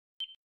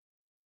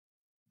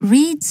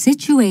Read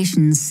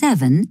situation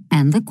 7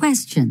 and the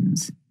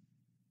questions.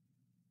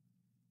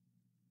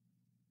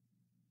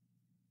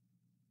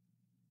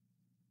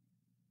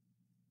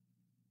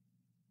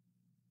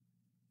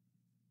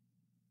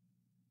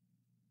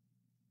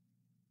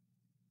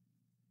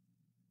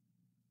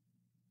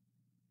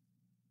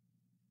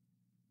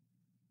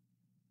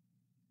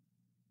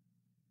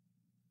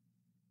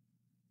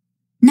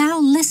 Now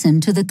listen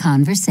to the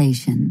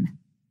conversation.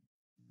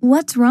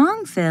 What's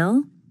wrong,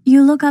 Phil?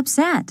 You look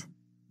upset.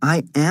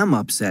 I am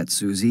upset,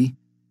 Susie.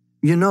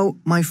 You know,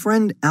 my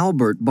friend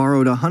Albert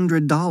borrowed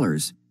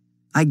 $100.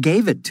 I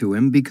gave it to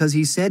him because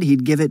he said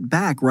he'd give it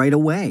back right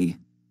away.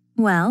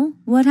 Well,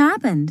 what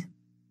happened?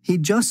 He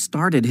just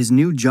started his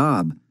new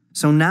job,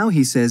 so now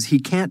he says he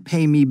can't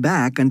pay me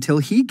back until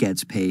he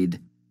gets paid.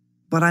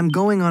 But I'm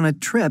going on a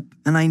trip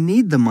and I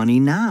need the money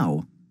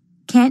now.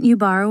 Can't you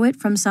borrow it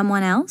from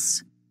someone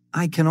else?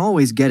 I can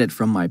always get it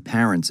from my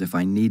parents if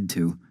I need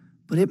to,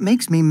 but it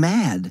makes me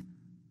mad.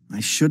 I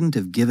shouldn't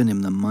have given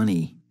him the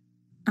money.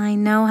 I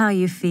know how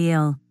you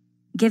feel.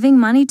 Giving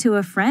money to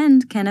a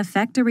friend can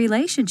affect a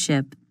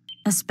relationship,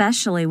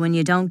 especially when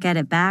you don't get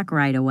it back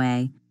right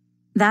away.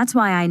 That's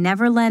why I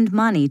never lend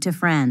money to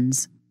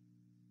friends.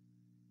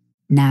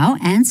 Now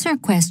answer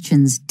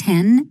questions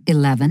 10,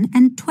 11,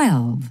 and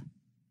 12.